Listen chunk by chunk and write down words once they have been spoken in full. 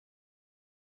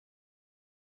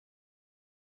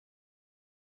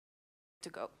to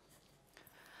go.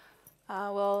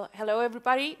 Well, hello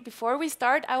everybody. Before we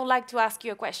start, I would like to ask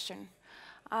you a question.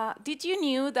 Did you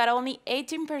know that only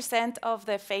 18% of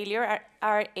the failure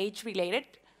are age-related?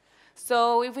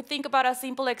 So if we think about a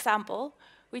simple example,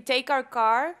 we take our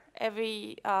car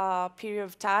every period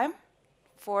of time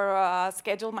for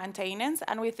scheduled maintenance,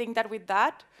 and we think that with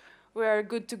that, we're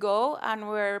good to go, and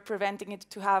we're preventing it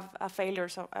to have a failure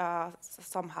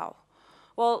somehow.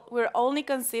 Well, we're only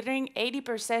considering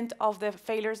 80% of the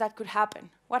failures that could happen.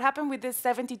 What happened with this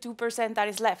 72% that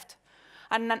is left?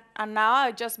 And now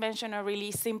I just mentioned a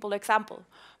really simple example.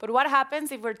 But what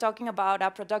happens if we're talking about a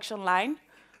production line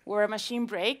where a machine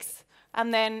breaks,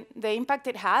 and then the impact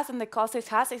it has and the cost it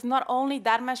has is not only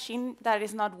that machine that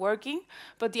is not working,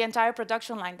 but the entire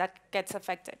production line that gets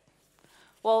affected?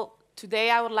 Well,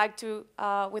 today I would like to,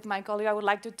 with my colleague, I would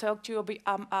like to talk to you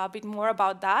a bit more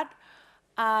about that,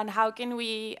 and how can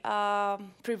we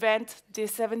prevent the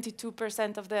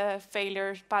 72% of the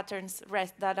failure patterns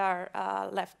that are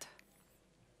left.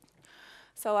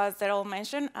 So as they're all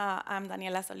mentioned, I'm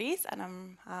Daniela Solís, and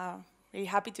I'm really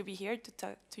happy to be here to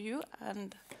talk to you.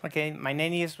 And okay, my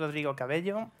name is Rodrigo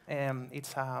Cabello.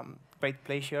 It's a great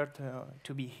pleasure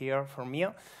to be here for me.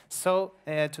 So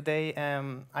today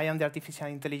I am the Artificial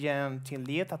Intelligence team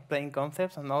lead at Plain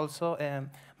Concepts, and also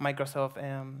Microsoft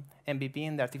MVP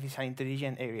in the Artificial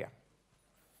Intelligence area.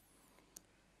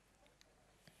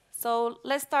 So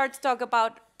let's start to talk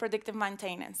about predictive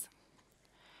maintenance.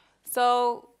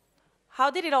 So how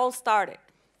did it all start?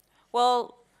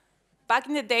 Well, back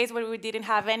in the days when we didn't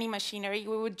have any machinery,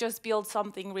 we would just build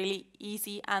something really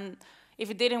easy, and if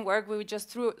it didn't work, we would just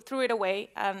throw it away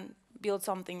and build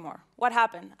something more. What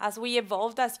happened? As we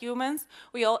evolved as humans,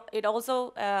 it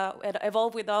also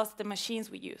evolved with us the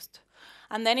machines we used.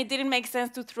 And then it didn't make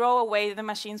sense to throw away the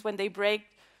machines when they break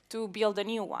to build a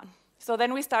new one. So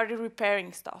then we started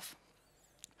repairing stuff.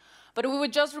 But we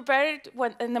would just repair it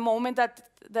in the moment that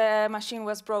the machine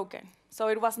was broken. So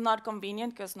it was not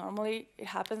convenient, because normally it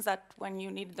happens that when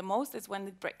you need it the most is when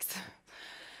it breaks.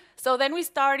 So then we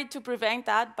started to prevent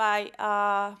that by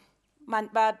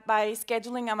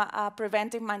scheduling a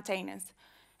preventive maintenance.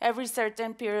 Every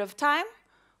certain period of time,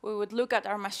 we would look at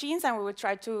our machines and we would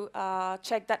try to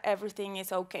check that everything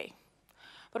is OK.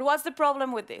 But what's the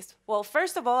problem with this? Well,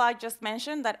 first of all, I just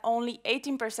mentioned that only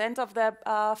 18% of the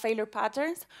failure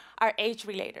patterns are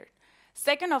age-related.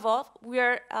 Second of all,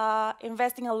 we're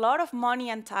investing a lot of money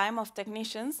and time of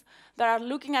technicians that are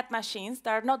looking at machines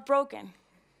that are not broken.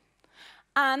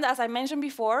 And as I mentioned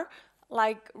before,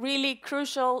 like really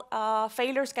crucial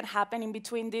failures can happen in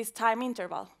between this time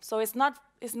interval. So it's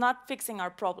not fixing our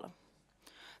problem.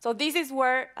 So this is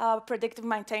where predictive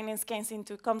maintenance comes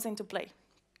into play.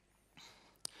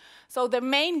 So the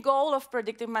main goal of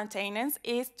predictive maintenance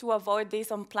is to avoid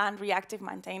this unplanned reactive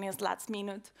maintenance last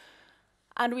minute.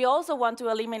 And we also want to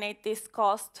eliminate this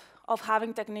cost of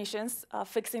having technicians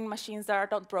fixing machines that are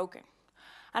not broken.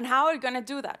 And how are we going to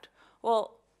do that?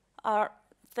 Well,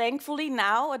 thankfully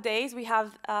nowadays we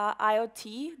have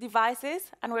IoT devices,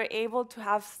 and we're able to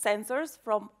have sensors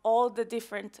from all the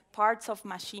different parts of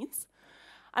machines.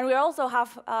 And we also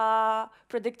have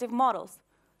predictive models.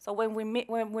 So when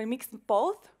we mix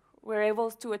both, we're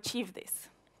able to achieve this.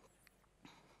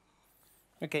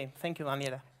 Okay, thank you,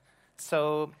 Daniela.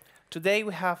 So today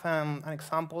we have an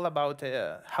example about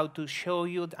how to show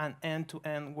you an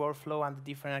end-to-end workflow and the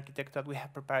different architecture that we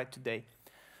have prepared today.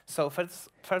 So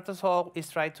first of all is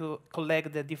try to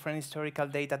collect the different historical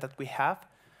data that we have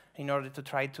in order to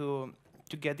try to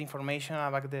get information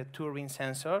about the turbine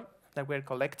sensor that we're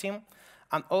collecting.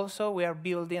 And also we are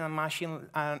building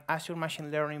an Azure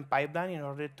machine learning pipeline in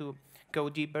order to go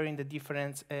deeper in the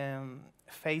different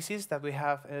phases that we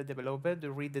have developed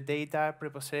to read the data,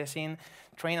 pre-processing,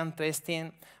 train and test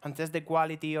the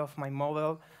quality of my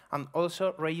model, and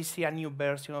also register a new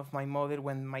version of my model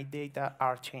when my data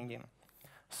are changing.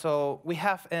 So we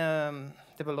have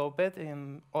developed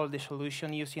all the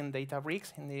solution using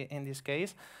Databricks in this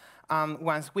case.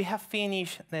 Once we have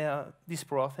finished this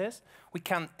process, we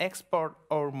can export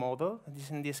our model.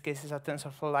 In this case is a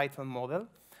TensorFlow Lite model.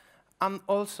 And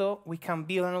also, we can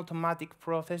build an automatic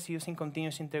process using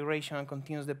continuous integration and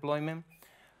continuous deployment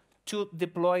to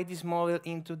deploy this model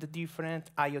into the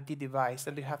different IoT devices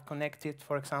that we have connected,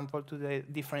 for example, to the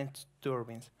different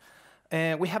turbines.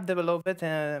 We have developed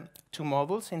two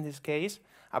models in this case.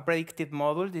 A predictive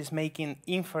model that is making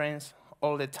inference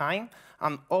all the time,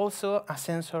 and also a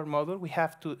sensor model. We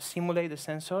have to simulate the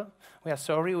sensor. We are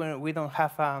sorry, we don't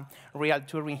have a real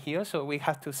turbine here, so we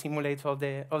have to simulate all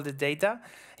the data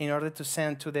in order to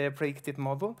send to the predictive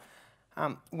model.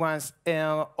 Once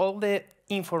all the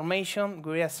information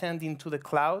we are sending to the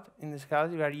cloud, in this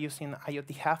case we are using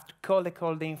IoT Hub to collect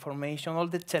all the information, all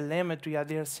the telemetry that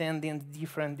they are sending to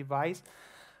different devices,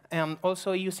 and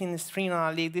also using stream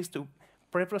analytics to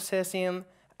pre-processing,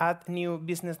 add new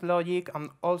business logic, and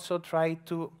also try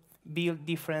to build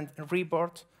different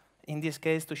reports, in this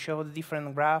case to show the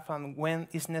different graph and when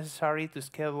it's necessary to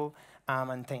schedule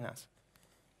maintenance.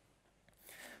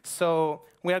 So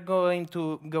we are going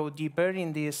to go deeper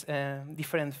in these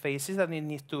different phases that we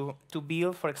need to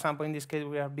build. For example, in this case,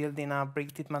 we are building a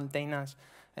predictive maintenance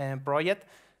project.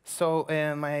 So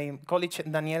my colleague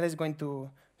Daniela is going to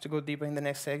go deeper in the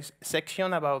next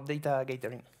section about data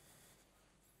gathering.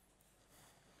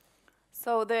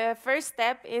 So the first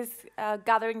step is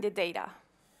gathering the data.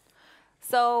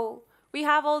 So we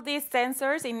have all these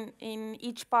sensors in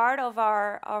each part of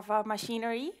our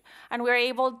machinery, and we're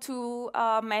able to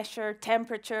measure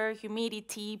temperature,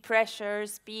 humidity, pressure,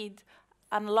 speed,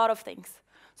 and a lot of things.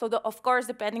 So of course,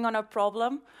 depending on our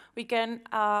problem, we can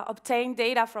obtain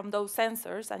data from those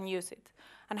sensors and use it.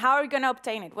 And how are we going to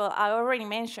obtain it? Well, I already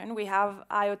mentioned we have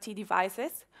IoT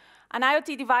devices. And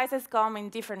IoT devices come in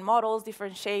different models,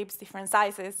 different shapes, different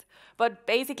sizes. But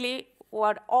basically,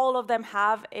 what all of them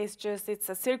have is just, it's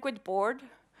a circuit board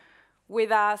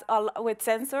with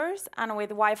sensors and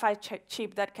with Wi-Fi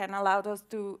chip that can allow us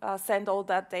to send all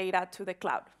that data to the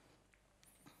cloud.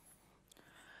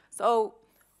 So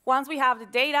once we have the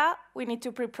data, we need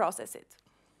to pre-process it.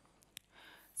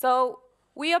 So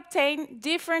we obtain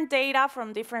different data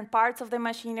from different parts of the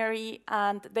machinery,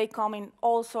 and they come in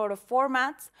all sort of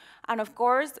formats. And of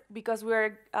course, because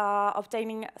we're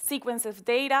obtaining a sequence of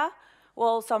data,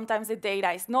 well, sometimes the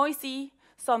data is noisy,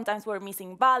 sometimes we're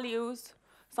missing values,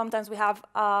 sometimes we have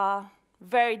a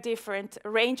very different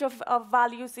range of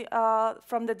values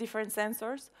from the different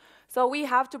sensors. So we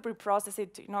have to pre-process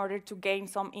it in order to gain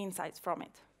some insights from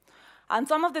it. And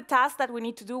some of the tasks that we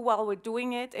need to do while we're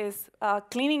doing it is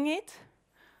cleaning it,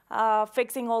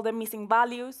 fixing all the missing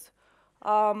values,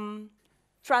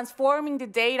 transforming the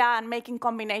data and making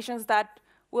combinations that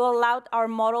will allow our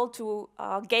model to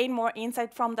gain more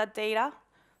insight from that data.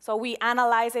 So we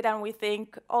analyze it and we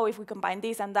think, oh, if we combine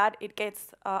this and that, it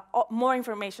gets more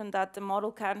information that the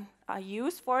model can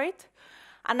use for it.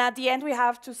 And at the end, we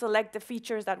have to select the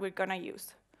features that we're going to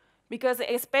use. Because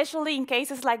especially in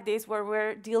cases like this, where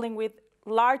we're dealing with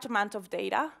large amount of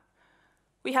data,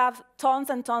 we have tons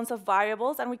and tons of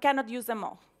variables, and we cannot use them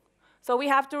all. So we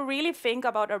have to really think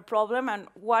about our problem and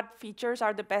what features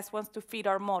are the best ones to fit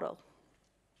our model.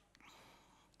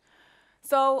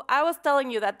 So I was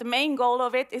telling you that the main goal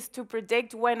of it is to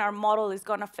predict when our model is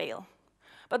going to fail.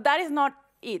 But that is not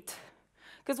it.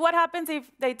 Because what happens if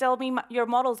they tell me your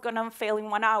model is going to fail in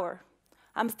 1 hour?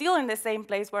 I'm still in the same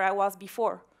place where I was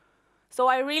before. So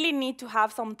I really need to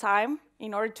have some time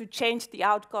in order to change the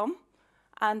outcome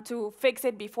and to fix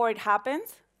it before it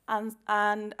happens. And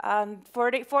for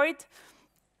it,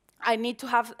 I need to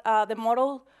have the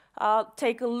model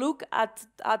take a look at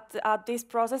this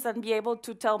process and be able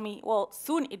to tell me, well,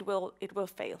 soon it will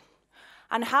fail.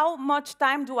 And how much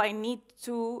time do I need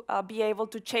to be able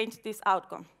to change this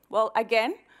outcome? Well,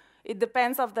 again, it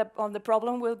depends on the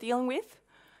problem we're dealing with.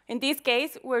 In this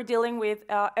case, we're dealing with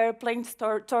airplane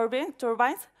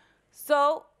turbines.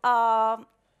 So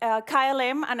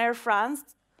KLM and Air France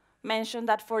mentioned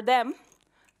that for them,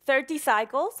 30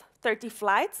 cycles, 30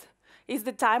 flights, is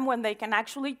the time when they can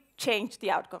actually change the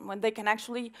outcome, when they can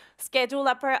actually schedule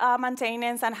a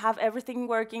maintenance and have everything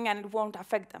working and it won't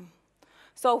affect them.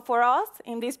 So for us,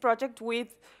 in this project, we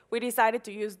decided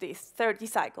to use this 30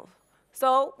 cycles.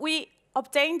 So we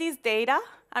obtain this data,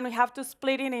 and we have to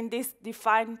split it in these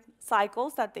defined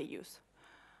cycles that they use.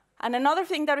 And another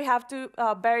thing that we have to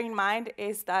bear in mind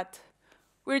is that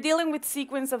we're dealing with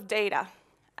sequence of data.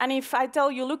 And if I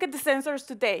tell you, look at the sensors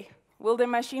today, will the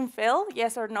machine fail,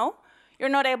 yes or no? You're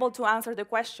not able to answer the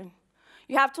question.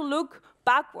 You have to look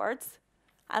backwards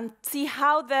and see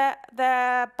how the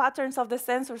patterns of the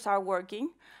sensors are working,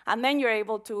 and then you're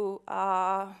able to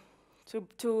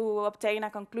obtain a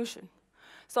conclusion.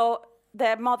 So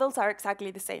the models are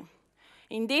exactly the same.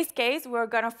 In this case, we're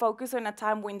going to focus on a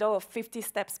time window of 50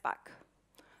 steps back.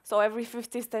 So every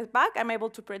 50 steps back, I'm able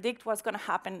to predict what's going to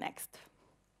happen next.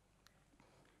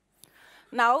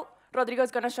 Now, Rodrigo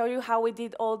is going to show you how we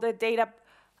did all the data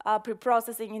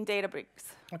pre-processing in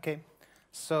Databricks. OK.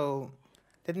 So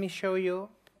let me show you.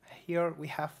 Here we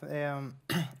have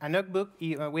a notebook.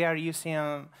 We are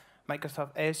using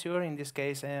Microsoft Azure, in this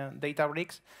case,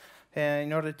 Databricks.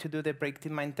 in order to do the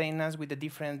predictive maintenance with the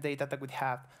different data that we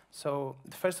have. So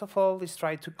first of all, let's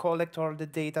try to collect all the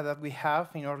data that we have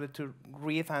in order to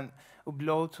read and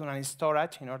upload to an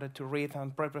storage in order to read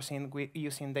and pre-process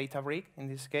using Databricks in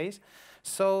this case.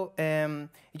 So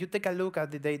if you take a look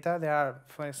at the data, there are,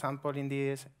 for example, in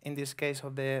this case,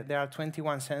 there are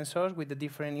 21 sensors with the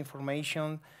different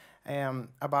information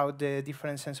about the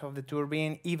different sensors of the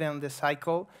turbine, even the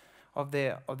cycle of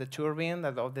the turbine,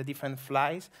 of the different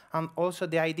flights, and also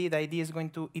the ID. The ID is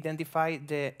going to identify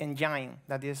the engine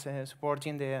that is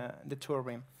supporting the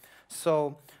turbine.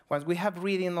 So once we have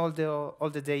reading all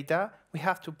the data, we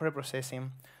have to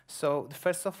pre-processing. So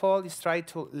first of all, is try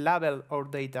to label our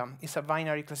data. It's a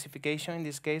binary classification in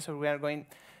this case, so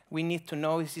we need to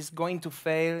know if it's going to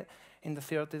fail in the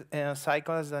third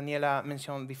cycle, as Daniela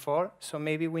mentioned before. So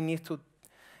maybe we need to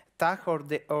tag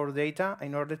our data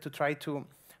in order to try to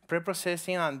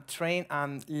pre-processing and train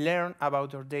and learn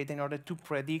about our data in order to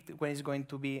predict when it's going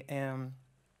to be,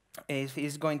 if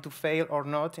it's going to fail or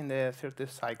not in the third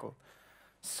cycle.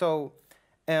 So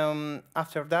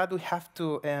after that, we have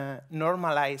to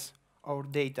normalize our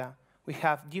data. We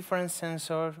have different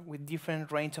sensors with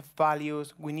different range of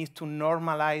values. We need to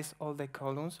normalize all the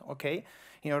columns, okay,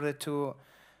 in order to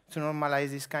normalize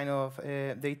this kind of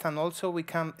data. And also, we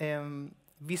can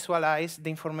visualize the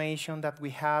information that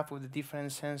we have with the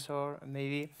different sensors,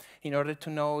 maybe in order to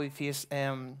know if it's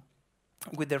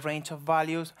with the range of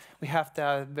values. We have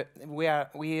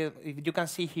if you can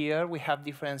see here, we have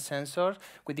different sensors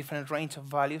with different range of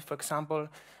values. For example,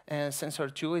 sensor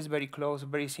 2 is very close,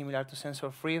 very similar to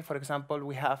sensor 3. For example,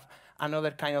 we have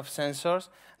another kind of sensors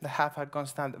that have a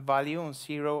constant value on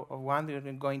 0 or 1. We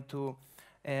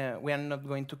are not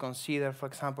going to consider, for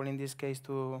example, in this case,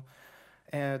 to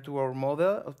our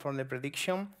model from the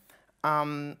prediction.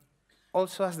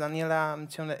 Also, as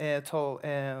Daniela told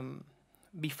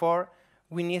before,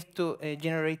 we need to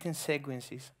generate in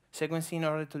sequences in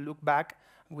order to look back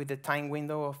with the time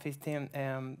window of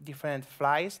 15 different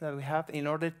flights that we have in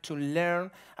order to learn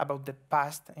about the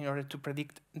past, in order to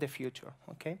predict the future,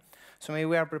 okay? So maybe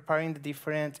we are preparing the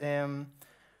different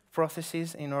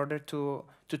processes in order to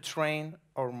train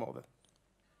our model.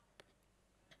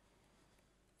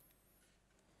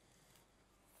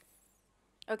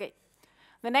 Okay,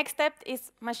 the next step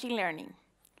is machine learning.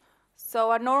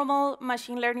 So a normal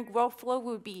machine learning workflow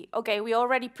would be, okay, we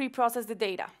already pre-processed the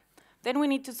data. Then we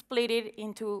need to split it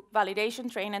into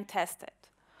validation, train, and test it.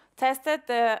 Test it,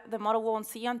 the model won't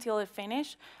see until it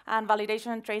finishes, and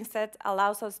validation and train set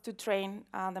allows us to train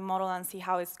the model and see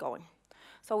how it's going.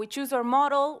 So we choose our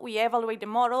model, we evaluate the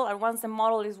model, and once the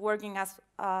model is working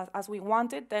as we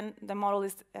want it, then the model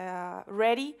is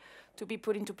ready to be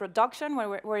put into production,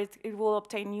 where it will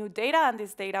obtain new data, and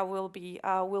this data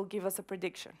will give us a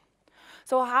prediction.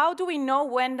 So how do we know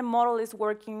when the model is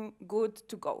working good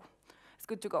to go? It's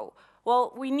good to go.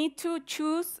 Well, we need to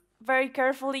choose very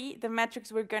carefully the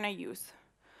metrics we're going to use.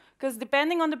 Because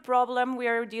depending on the problem we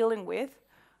are dealing with,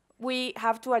 we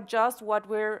have to adjust what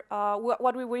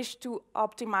we wish to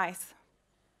optimize.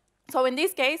 So in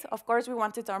this case, of course, we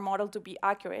wanted our model to be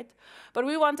accurate, but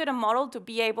we wanted a model to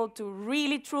be able to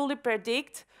really, truly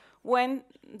predict when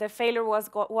the failure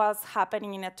was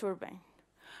happening in a turbine.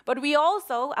 But we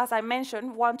also, as I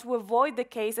mentioned, want to avoid the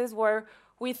cases where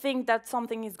we think that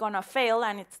something is going to fail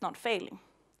and it's not failing.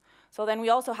 So then we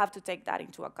also have to take that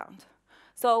into account.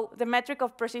 So the metric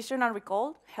of precision and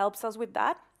recall helps us with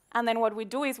that. And then what we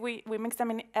do is we mix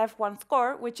them in F1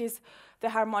 score, which is the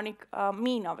harmonic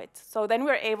mean of it. So then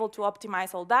we're able to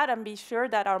optimize all that and be sure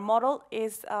that our model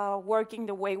is working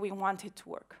the way we want it to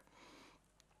work.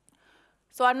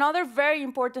 So another very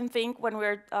important thing when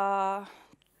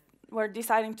we're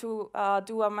deciding to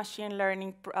do a machine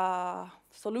learning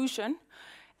solution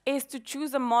is to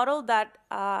choose a model that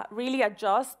really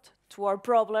adjusts to our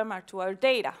problem or to our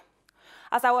data.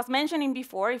 As I was mentioning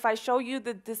before, if I show you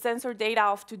the sensor data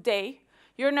of today,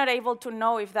 you're not able to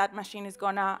know if that machine is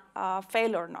going to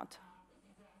fail or not.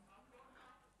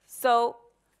 So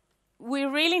we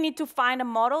really need to find a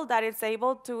model that is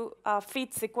able to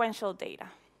fit sequential data.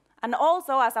 And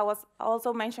also, as I was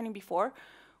also mentioning before,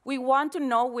 we want to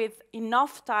know with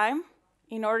enough time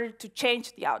in order to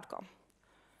change the outcome.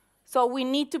 So we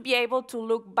need to be able to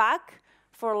look back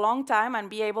for a long time and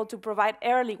be able to provide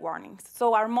early warnings.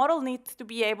 So our model needs to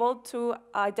be able to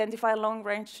identify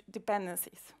long-range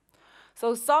dependencies.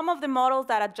 So some of the models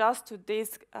that adjust to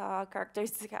these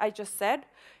characteristics I just said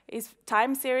is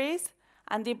time series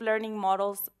and deep learning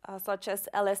models such as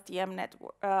LSTM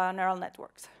neural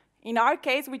networks. In our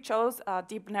case, we chose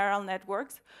deep neural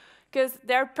networks because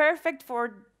they're perfect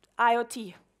for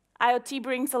IoT. IoT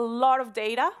brings a lot of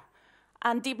data,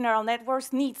 And deep neural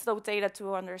networks need those data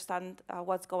to understand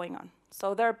what's going on.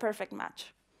 So they're a perfect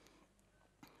match.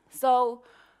 So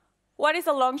what is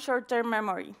a long short-term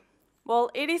memory? Well,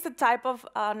 it is a type of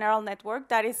neural network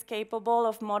that is capable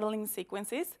of modeling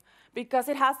sequences because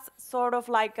it has sort of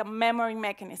like a memory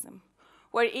mechanism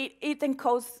where it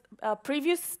encodes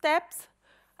previous steps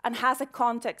and has a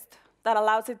context that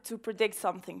allows it to predict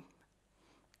something.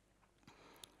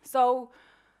 So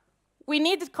we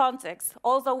need context.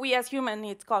 Also, we as humans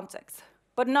need context.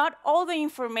 But not all the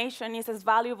information is as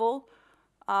valuable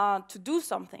to do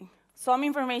something. Some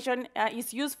information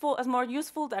is more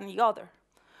useful than the other.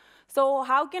 So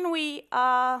how can we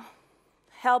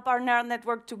help our neural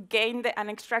network to gain and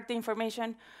extract the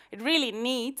information it really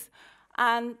needs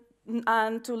and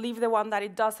to leave the one that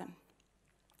it doesn't?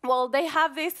 Well, they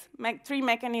have these three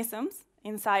mechanisms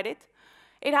inside it.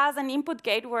 It has an input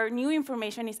gate where new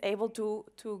information is able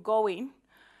to go in.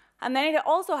 And then it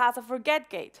also has a forget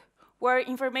gate, where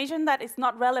information that is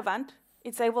not relevant,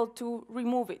 it's able to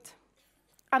remove it.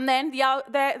 And then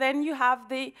then you have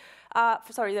the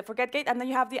forget gate, and then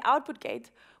you have the output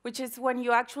gate, which is when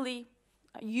you actually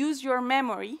use your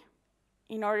memory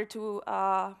in order to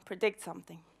predict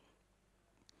something.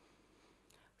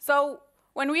 So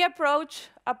when we approach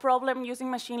a problem using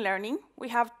machine learning, we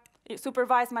have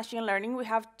supervised machine learning. We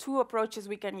have two approaches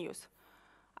we can use.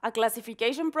 A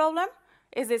classification problem,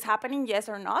 is this happening, yes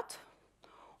or not?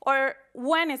 Or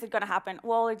when is it going to happen?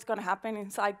 Well, it's going to happen in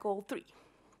cycle 3.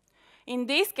 In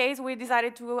this case, we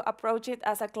decided to approach it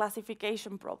as a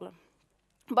classification problem.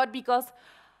 But because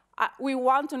we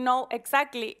want to know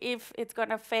exactly if it's going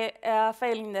to fail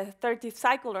in the 30th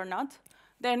cycle or not,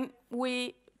 then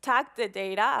we tagged the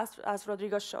data, as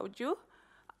Rodrigo showed you,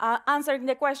 answering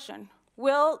the question,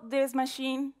 will this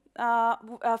machine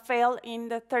fail in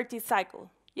the 30th cycle?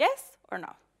 Yes or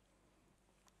no?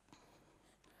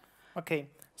 OK,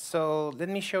 so let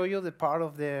me show you the part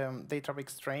of the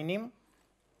Databricks training.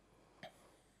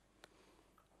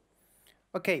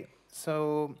 OK,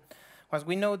 so once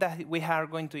we know that we are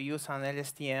going to use an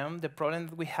LSTM, the problem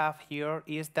that we have here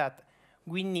is that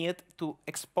we need to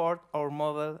export our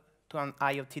model to an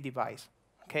IoT device.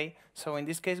 Okay, so in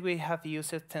this case, we have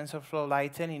used TensorFlow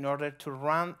Lite in order to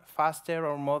run faster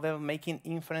our model, making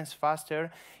inference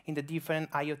faster in the different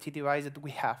IoT devices that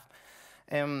we have.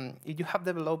 If you have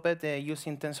developed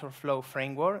using TensorFlow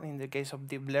framework, in the case of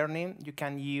deep learning, you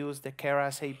can use the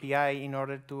Keras API in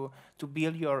order to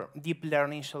build your deep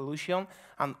learning solution,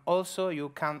 and also you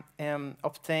can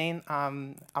obtain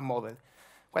a model.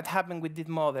 What happened with this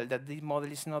model? That this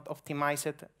model is not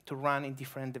optimized to run in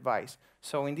different devices.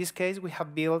 So in this case, we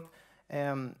have built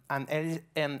an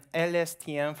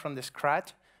LSTM from the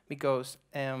scratch, because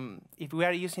if we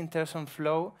are using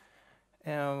TensorFlow,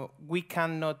 we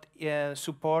cannot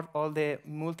support all the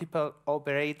multiple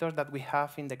operators that we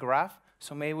have in the graph.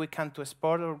 So maybe we can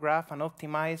export our graph and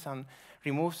optimize and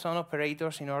remove some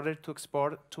operators in order to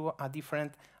export to a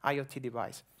different IoT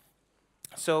device.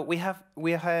 So we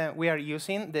are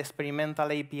using the experimental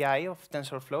API of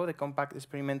TensorFlow, the compact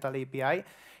experimental API,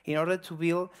 in order to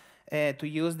build to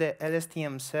use the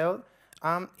LSTM cell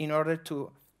in order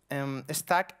to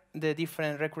stack the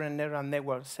different recurrent neural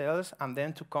network cells and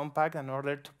then to compact in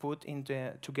order to put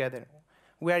together.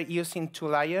 We are using 2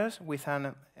 layers with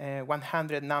an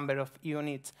 100 number of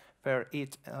units per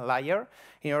each layer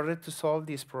in order to solve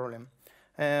this problem.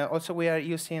 Also, we are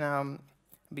using,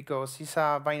 because it's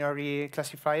a binary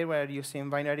classifier, we are using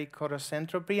binary cross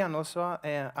entropy and also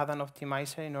add an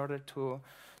optimizer in order to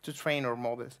train our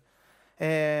models.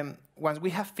 Once we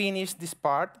have finished this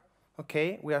part,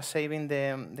 okay, we are saving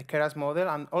the Keras model,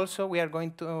 and also we are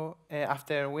going to,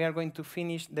 after we are going to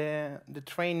finish the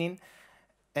training,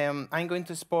 I'm going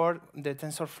to export the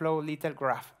TensorFlow little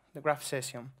graph, the graph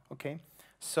session, okay?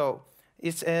 So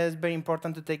it's very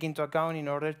important to take into account in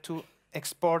order to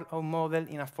export our model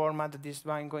in a format that is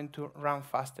going to run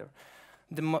faster.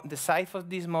 The size of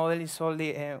this model is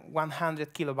only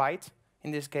 100 kilobytes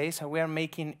in this case, and we are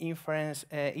making inference,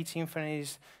 each inference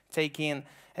is taking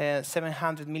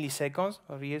 700 milliseconds,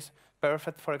 or is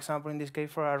perfect, for example, in this case,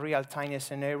 for a real-time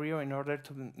scenario in order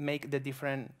to make the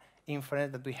different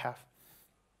inference that we have.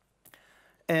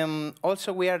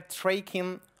 Also, we are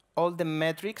tracking all the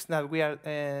metrics that we are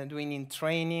doing in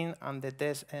training and the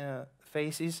test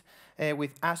phases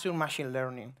with Azure Machine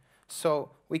Learning. So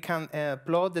we can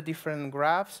plot the different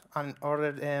graphs and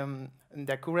order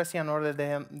the accuracy and order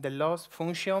the loss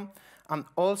function, and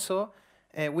also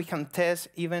we can test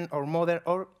even our model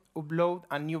or upload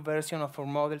a new version of our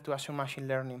model to Azure Machine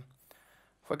Learning.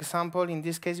 For example, in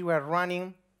this case, we are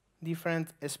running different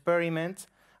experiments,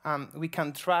 We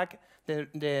can track the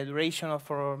duration of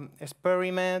our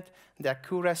experiment, the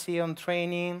accuracy on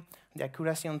training, the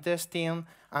accuracy on testing,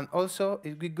 and also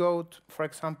if we go, for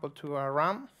example, to a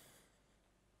RAM,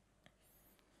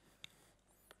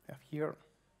 here,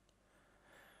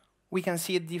 we can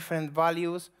see different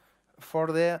values for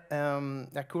the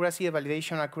accuracy,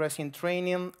 validation, accuracy in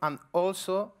training, and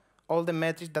also all the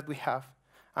metrics that we have.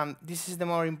 And this is the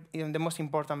most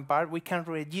important part. We can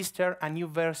register a new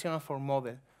version of our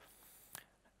model.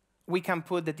 We can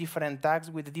put the different tags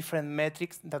with the different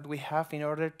metrics that we have in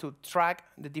order to track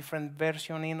the different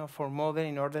versioning of our model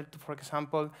in order to, for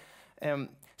example,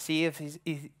 see if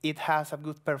it has a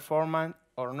good performance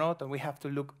or not, and we have to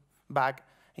look back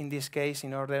in this case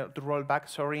in order to roll back.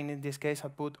 Sorry, in this case, I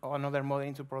put another model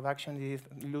into production, it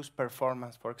lose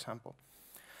performance, for example.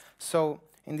 So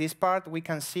in this part, we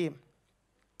can see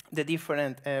the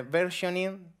different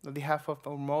versioning that we have of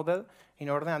our model in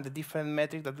order, and the different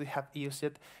metrics that we have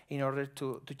used in order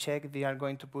to check if they are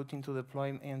going to put into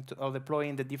deployment or deploy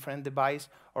in the different device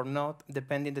or not,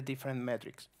 depending the different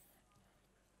metrics.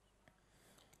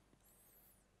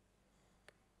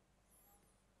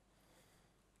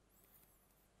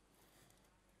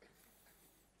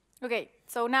 Okay,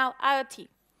 so now IoT.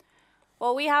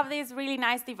 Well, we have these really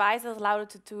nice devices that allow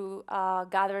us to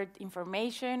gather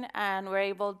information, and we're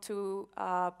able to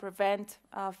prevent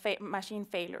machine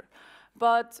failure.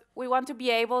 But we want to be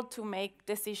able to make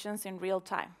decisions in real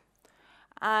time.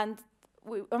 And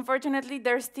unfortunately,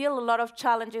 there's still a lot of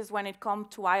challenges when it comes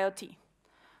to IoT.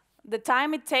 The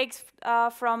time it takes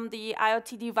from the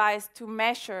IoT device to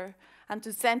measure and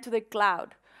to send to the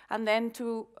cloud, and then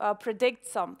to predict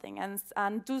something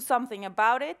and do something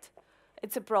about it,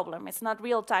 it's a problem. It's not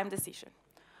real-time decision.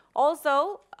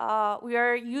 Also, we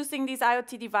are using these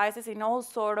IoT devices in all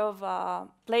sort of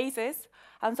places,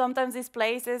 and sometimes these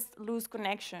places lose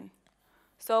connection.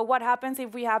 So what happens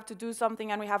if we have to do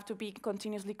something and we have to be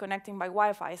continuously connecting by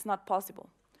Wi-Fi? It's not possible.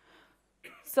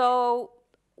 So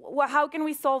how can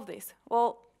we solve this?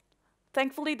 Well,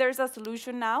 thankfully, there's a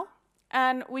solution now,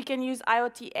 and we can use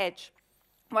IoT Edge.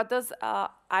 What does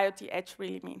IoT Edge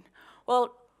really mean?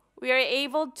 Well, we are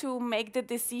able to make the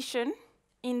decision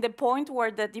in the point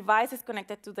where the device is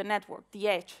connected to the network, the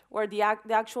edge, where the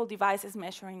actual device is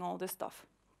measuring all this stuff.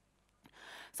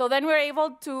 So then we're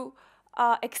able to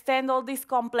extend all this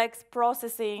complex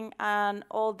processing and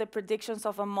all the predictions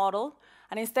of a model.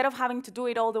 And instead of having to do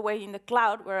it all the way in the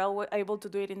cloud, we're able to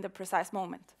do it in the precise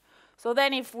moment. So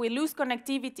then if we lose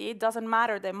connectivity, it doesn't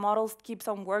matter. The model keeps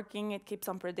on working, it keeps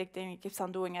on predicting, it keeps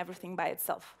on doing everything by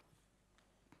itself.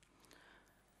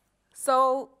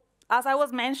 So as I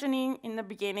was mentioning in the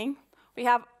beginning, we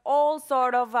have all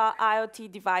sort of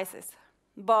IoT devices.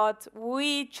 But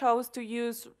we chose to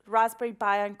use Raspberry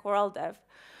Pi and CorelDev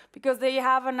because they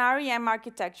have an REM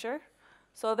architecture.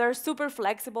 So they're super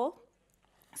flexible.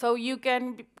 So you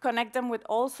can connect them with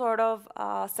all sort of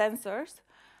sensors,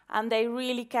 and they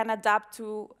really can adapt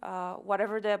to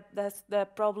whatever the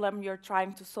problem you're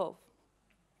trying to solve.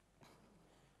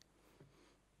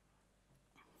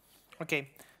 Okay,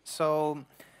 so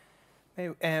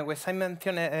as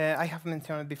I have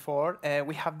mentioned before,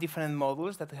 we have different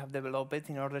modules that we have developed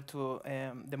in order to,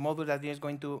 the module that is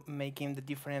going to making the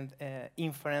different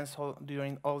inference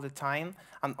during all the time,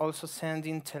 and also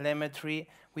sending telemetry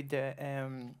with the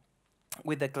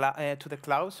to the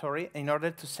cloud, in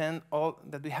order to send all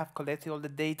that we have collected, all the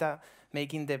data,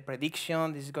 making the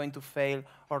prediction, this is going to fail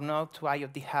or not, to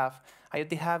IoT Hub.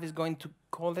 IoT Hub is going to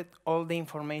collect all the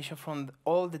information from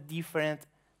all the different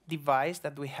devices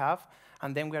that we have,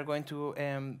 and then we are going to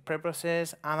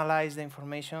pre-process, analyze the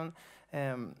information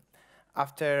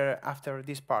after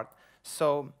this part.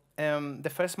 So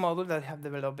the first module that I have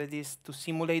developed is to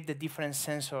simulate the different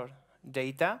sensor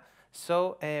data.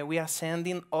 So we are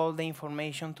sending all the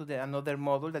information to another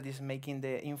module that is making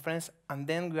the inference, and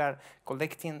then we are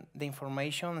collecting the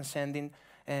information and sending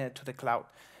to the cloud.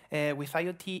 With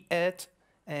IoT Edge,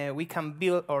 we can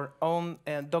build our own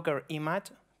Docker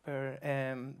image per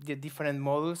the different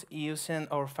modules using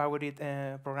our favorite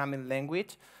programming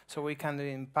language. So we can do it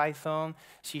in Python,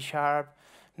 C#,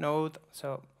 Node,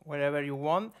 so wherever you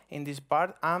want in this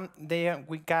part. And there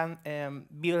we can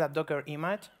build a Docker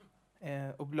image,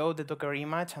 upload the Docker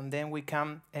image, and then we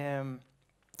can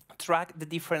track the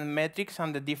different metrics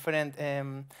and the different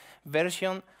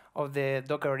version of the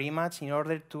Docker image in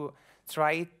order to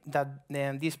try that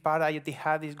this part IoT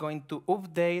Hub is going to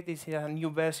update. This is a new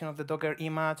version of the Docker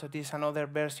image, or this is another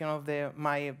version of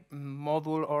my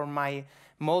module or my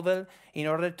model, in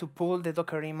order to pull the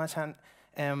Docker image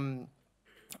and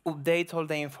update all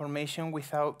the information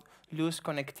without lose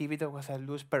connectivity, was a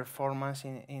lose performance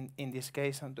in this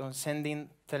case, on sending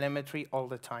telemetry all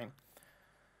the time.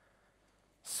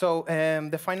 So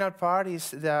the final part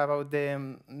is about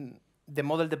the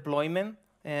model deployment.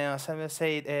 As I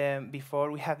said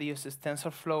before, we have used this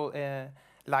TensorFlow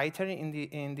lighter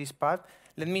in this part.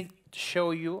 Let me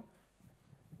show you.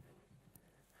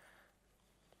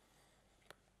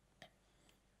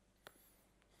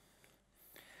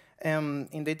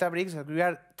 In Databricks, we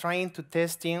are trying to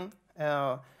test in.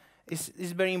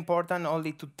 It's very important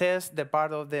only to test the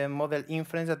part of the model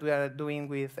inference that we are doing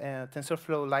with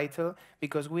TensorFlow lighter,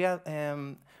 because we are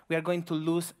going to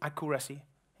lose accuracy.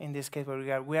 In this case,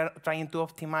 we are trying to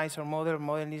optimize our model. Our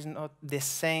model is not the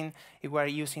same if we are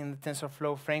using the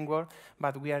TensorFlow framework,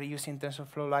 but we are using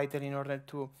TensorFlow lighter in order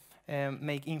to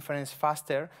make inference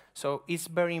faster. So it's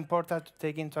very important to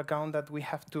take into account that we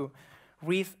have to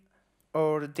read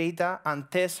our data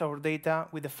and test our data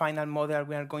with the final model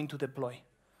we are going to deploy.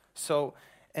 So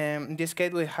in this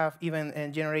case, we have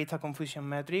even generate a confusion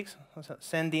matrix, so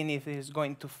sending if it's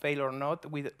going to fail or not,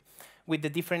 with the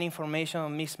different information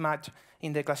on mismatch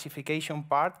in the classification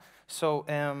part. So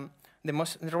the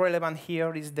most relevant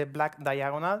here is the black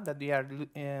diagonal that we are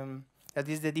that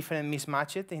is the different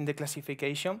mismatches in the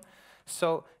classification.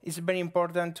 So it's very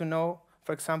important to know,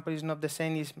 for example, it's not the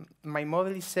same. Is my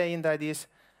model is saying that is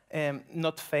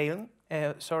not failing.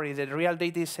 Sorry, the real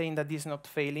data is saying that it's not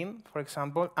failing, for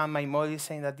example, and my model is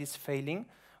saying that it's failing.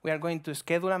 We are going to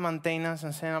schedule a maintenance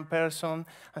and send a person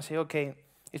and say, okay,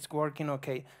 it's working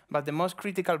okay. But the most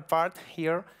critical part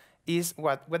here is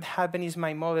what happened is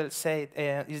my model said,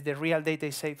 is the real data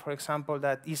is say, for example,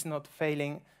 that it's not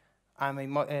failing, and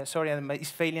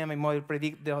it's failing, and my model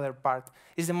predict the other part.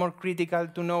 It's the more critical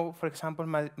to know, for example,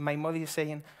 my model is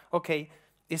saying, okay,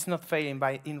 it's not failing,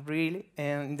 but in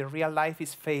the real life,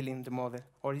 it's failing the model,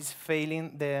 or it's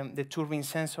failing the turbine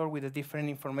sensor with the different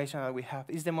information that we have.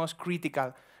 It's the most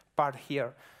critical part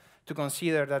here to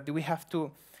consider that we have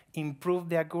to improve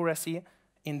the accuracy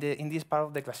in this part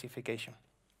of the classification.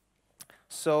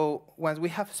 So once we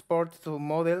have export to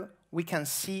model, we can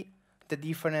see the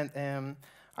different.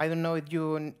 I don't know if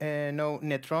you know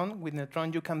Neutron. With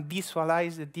Neutron, you can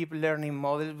visualize the deep learning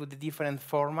model with the different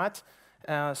formats.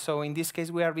 So in this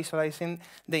case, we are visualizing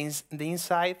the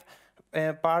inside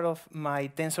part of my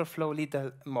TensorFlow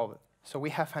little model. So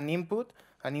we have an input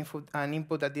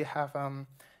that they have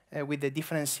with the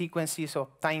different sequences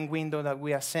of time window that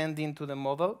we are sending to the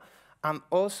model. And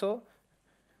also,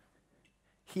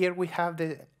 here we have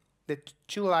the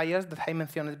two layers that I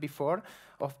mentioned before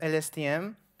of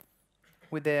LSTM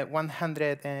with the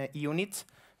 100 units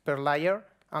per layer.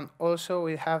 And also,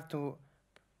 we have to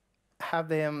have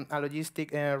the a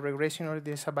logistic regression, or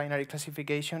this a binary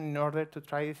classification, in order to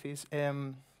try if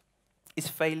it's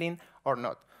failing or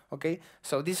not. Okay,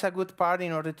 so this is a good part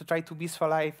in order to try to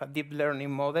visualize a deep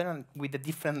learning model and with the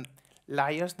different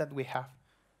layers that we have.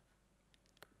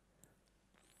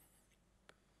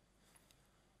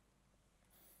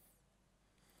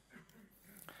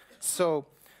 So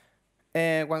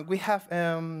when we have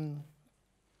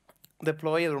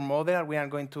deployed our model, we are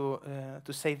going to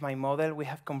save my model. We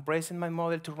have compressed my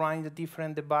model to run in the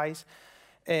different device.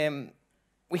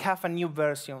 We have a new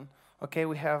version. Okay,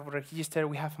 we have registered,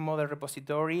 we have a model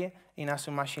repository in Azure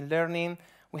Machine Learning.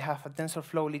 We have a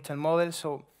TensorFlow little model.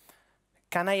 So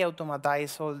can I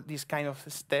automatize all these kind of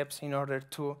steps in order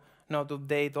to not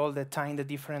update all the time the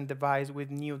different device with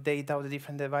new data of the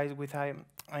different device? With I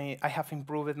have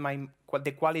improved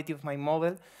the quality of my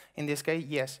model. In this case,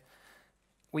 yes,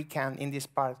 we can in this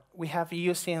part. We have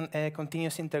using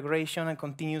continuous integration and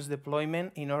continuous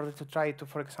deployment in order to try to,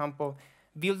 for example,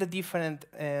 build a different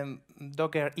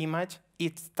Docker image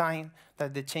each time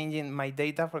that they're changing my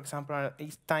data. For example,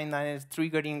 each time that it's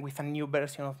triggering with a new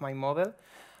version of my model.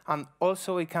 And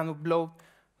also, we can upload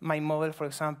my model, for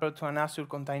example, to an Azure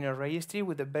Container Registry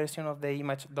with the version of the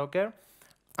image Docker.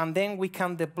 And then we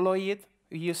can deploy it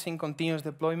using continuous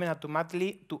deployment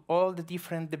automatically to all the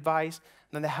different devices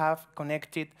that they have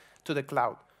connected to the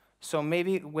cloud. So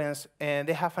maybe when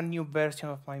they have a new version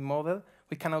of my model,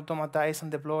 we can automatize and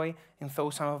deploy in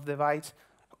thousands of devices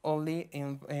only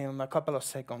in a couple of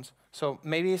seconds. So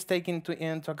maybe it's taken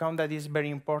into account that it's very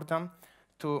important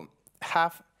to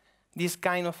have this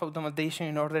kind of automation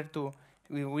in order to,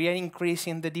 we are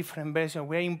increasing the different versions,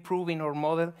 we are improving our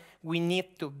model, we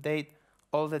need to update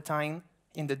all the time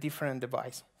in the different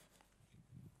device.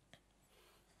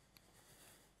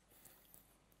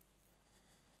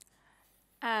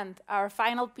 And our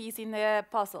final piece in the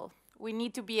puzzle. We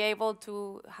need to be able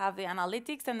to have the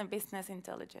analytics and the business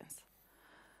intelligence.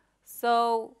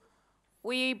 So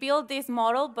we build this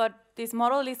model, but this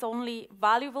model is only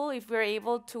valuable if we're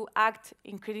able to act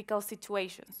in critical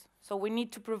situations. So we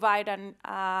need to provide an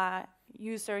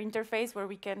user interface where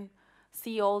we can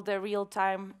see all the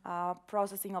real-time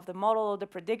processing of the model, all the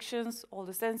predictions, all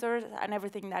the sensors, and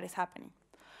everything that is happening.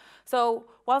 So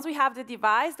once we have the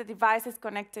device is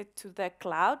connected to the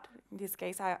cloud, in this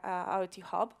case, IoT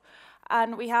Hub,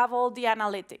 and we have all the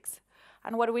analytics.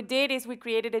 And what we did is we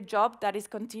created a job that is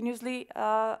continuously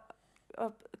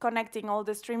connecting all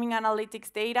the streaming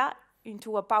analytics data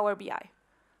into a Power BI.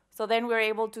 So then we're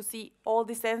able to see all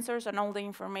the sensors and all the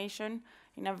information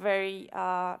in a very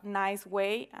nice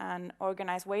way and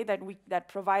organized way that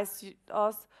provides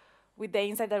us with the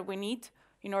insight that we need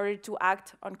in order to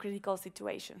act on critical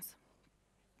situations.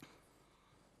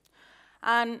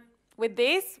 And with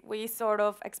this, we sort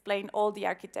of explain all the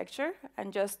architecture.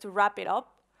 And just to wrap it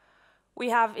up, we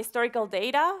have historical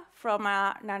data from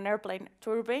an airplane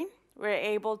turbine. We're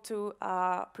able to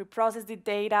pre-process the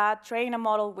data, train a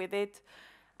model with it,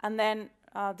 and then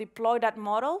deploy that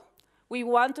model. We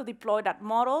want to deploy that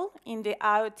model in the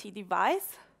IoT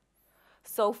device.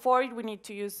 So for it, we need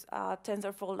to use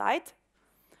TensorFlow Lite.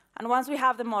 And once we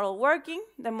have the model working,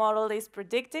 the model is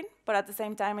predicting, but at the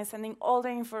same time is sending all the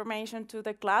information to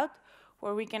the cloud,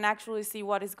 where we can actually see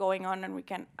what is going on and we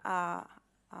can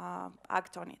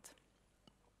act on it.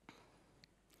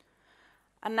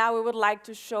 And now we would like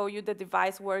to show you the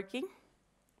device working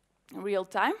in real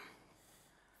time.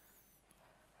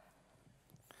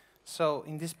 So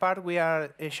in this part, we are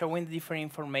showing the different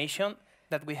information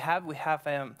that we have. We have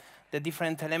the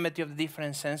different telemetry of the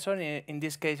different sensors. In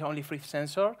this case, only 3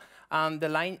 sensors. And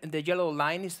the yellow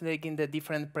line is making the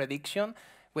different prediction.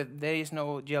 There is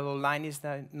no yellow line, is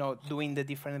not doing the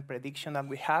different prediction that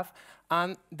we have.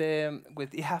 And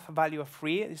it have a value of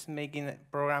 3, it's making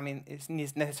programming, it's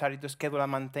necessary to schedule a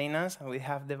maintenance. And we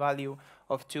have the value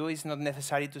of 2, it's not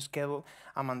necessary to schedule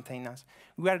a maintenance.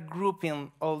 We are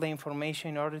grouping all the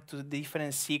information in order to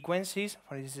different sequences.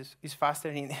 For instance, it's faster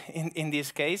in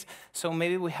this case. So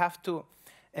maybe we have to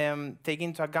take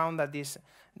into account that this,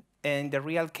 in the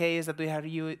real case that we are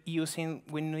using,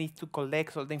 we need to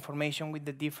collect all the information with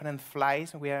the different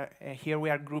flights. Here we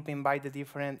are grouping by the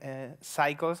different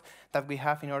cycles that we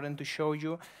have in order to show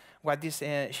you what is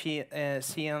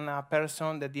seeing a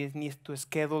person that needs to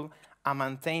schedule a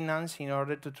maintenance in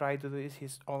order to try to do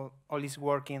this. All is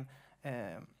working.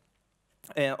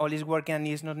 All is working, and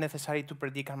it's not necessary to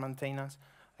predict a maintenance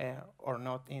or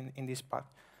not in this part.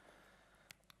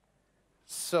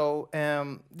 So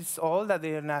this is all that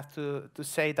they have to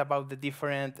say about the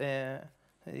different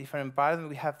parts.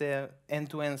 We have the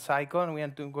end-to-end cycle, and we are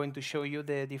going to show you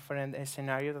the different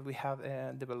scenarios that we have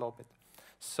developed.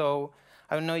 So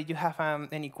I don't know if you have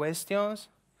any questions.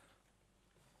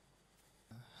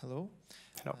 Hello.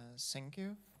 Hello. Thank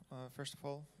you. First of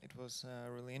all, it was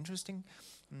really interesting.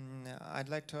 I'd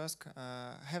like to ask,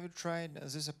 have you tried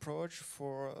this approach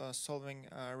for solving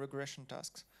regression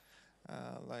tasks?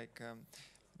 Like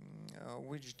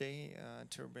which day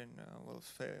turbine will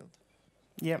fail?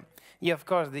 Yeah, of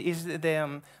course. As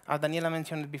Daniela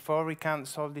mentioned before, we can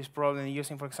solve this problem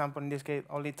using, for example, in this case,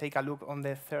 only take a look on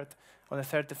the third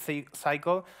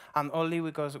cycle, and only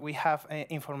because we have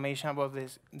information about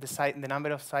the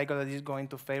number of cycles that is going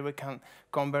to fail, we can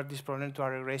convert this problem to a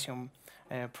regression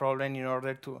problem in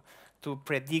order to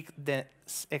predict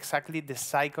exactly the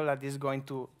cycle that is going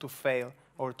to fail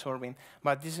or turbine.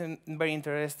 But this is very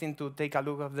interesting to take a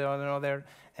look at the other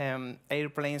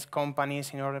airplanes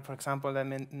companies in order, for example, that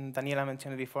Daniela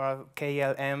mentioned before,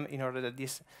 KLM, in order that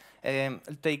this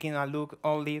taking a look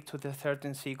only to the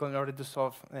certain cycle in order to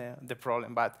solve the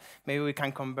problem. But maybe we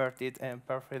can convert it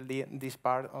perfectly, this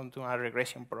part, onto a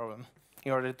regression problem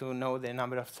in order to know the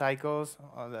number of cycles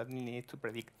that we need to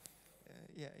predict.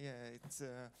 Yeah, it's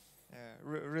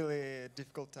really a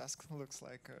difficult task. Looks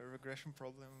like a regression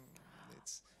problem.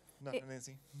 It's not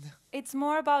easy. It's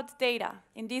more about data.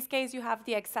 In this case, you have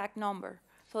the exact number.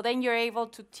 So then you're able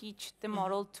to teach the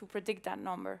model to predict that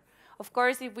number. Of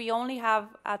course, if we only have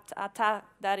a task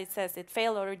that it says it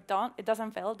failed or it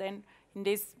doesn't fail, then in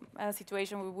this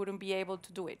situation, we wouldn't be able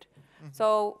to do it.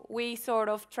 So we sort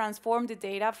of transform the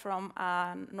data from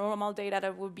normal data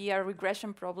that would be a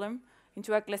regression problem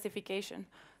into a classification.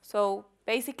 So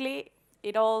basically,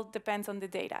 it all depends on the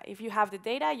data. If you have the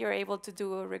data, you're able to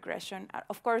do a regression.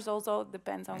 Of course, also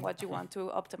depends on what you want to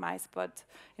optimize. But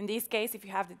in this case, if you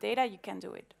have the data, you can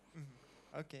do it.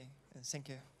 Okay, thank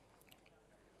you.